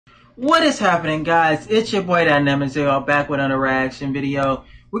What is happening, guys? It's your boy Dynamic Zero back with another reaction video.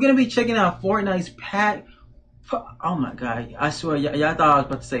 We're gonna be checking out Fortnite's oh my god, I swear y'all thought I was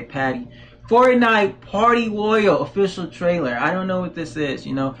about to say Patty. Fortnite Party Royale official trailer. I don't know what this is,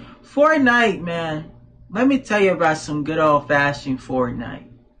 you know. Fortnite, man. Let me tell you about some good old fashioned Fortnite.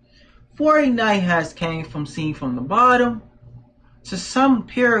 Fortnite has came from seen from the bottom to some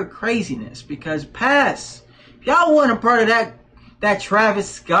pure craziness because y'all want a part of that Travis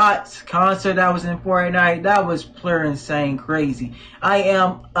Scott concert that was in Fortnite, that was pure insane crazy. I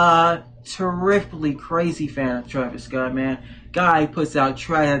am a terrifically crazy fan of Travis Scott, man. Guy puts out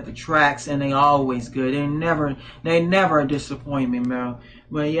the tracks and they always good. They never disappoint me, man.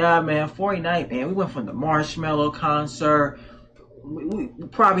 But yeah, man, Fortnite, man, we went from the Marshmello concert. We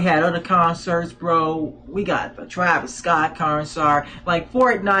probably had other concerts, bro. We got the Travis Scott concert. Like,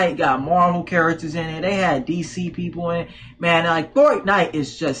 Fortnite got Marvel characters in it. They had DC people in it. Man, like, Fortnite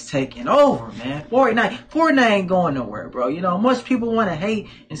is just taking over, man. Fortnite ain't going nowhere, bro. You know, much people want to hate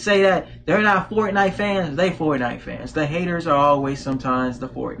and say that they're not Fortnite fans. They Fortnite fans. The haters are always sometimes the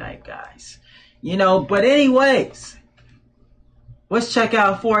Fortnite guys. You know, but anyways, let's check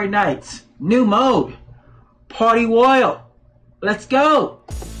out Fortnite's new mode, Party Royale. Let's go!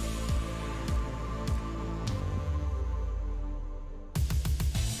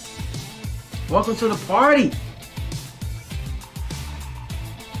 Welcome to the party!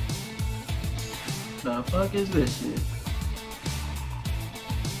 The fuck is this shit?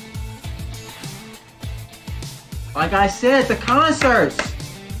 Like I said, the concerts!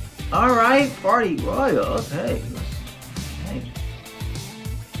 Alright, Party Royale, okay.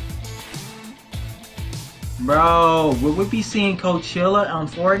 Bro, will we be seeing Coachella on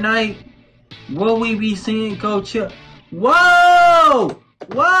Fortnite? Will we be seeing Coachella? Whoa!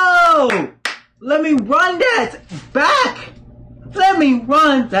 Whoa! Let me run that back! Let me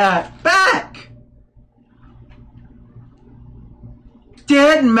run that back!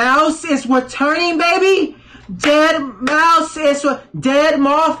 Dead Mouse is returning, baby! Dead Mouse is Dead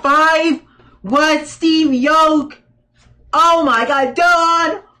Maw 5? What? Steve Yoke? Oh my god,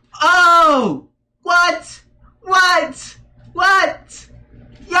 Dawn! Oh! What? What?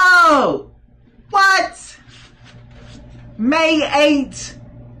 Yo! What? May 8th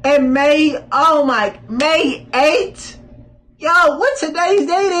and May 8th? Yo, what today's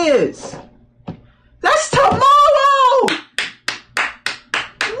date is? That's tomorrow!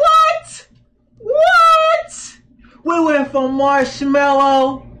 What? We went from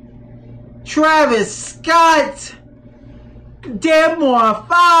Marshmello, Travis Scott, Dead Maw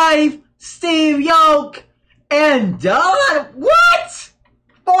 5, Steve Yoke, and Dawn. What?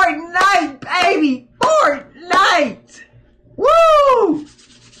 Fortnite, baby! Fortnite! Woo!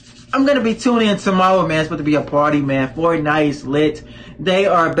 I'm gonna be tuning in tomorrow, man. It's about to be a party, man. Fortnite is lit. They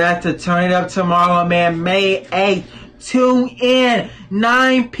are about to turn it up tomorrow, man. May 8th. Tune in.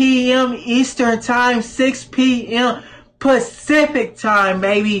 9 p.m. Eastern Time, 6 p.m. Pacific Time,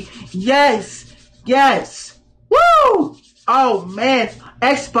 baby. Yes. Woo! Oh, man.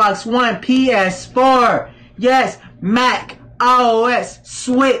 Xbox One, PS4, yes, Mac, iOS,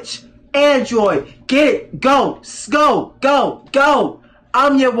 Switch, Android, get it, go.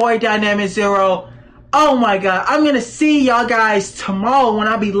 I'm your boy Dynamic Zero. Oh my god, I'm gonna see y'all guys tomorrow when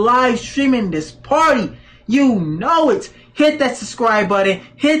I be live streaming this party. You know it. Hit that subscribe button,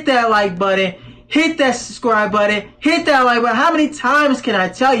 hit that like button, hit that subscribe button, hit that like button. How many times can I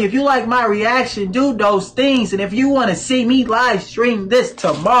tell you? If you like my reaction, do those things. And if you want to see me live stream this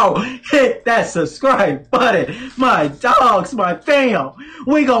tomorrow, hit that subscribe button. My dogs, my fam.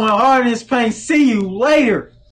 We going hard in this paint. See you later.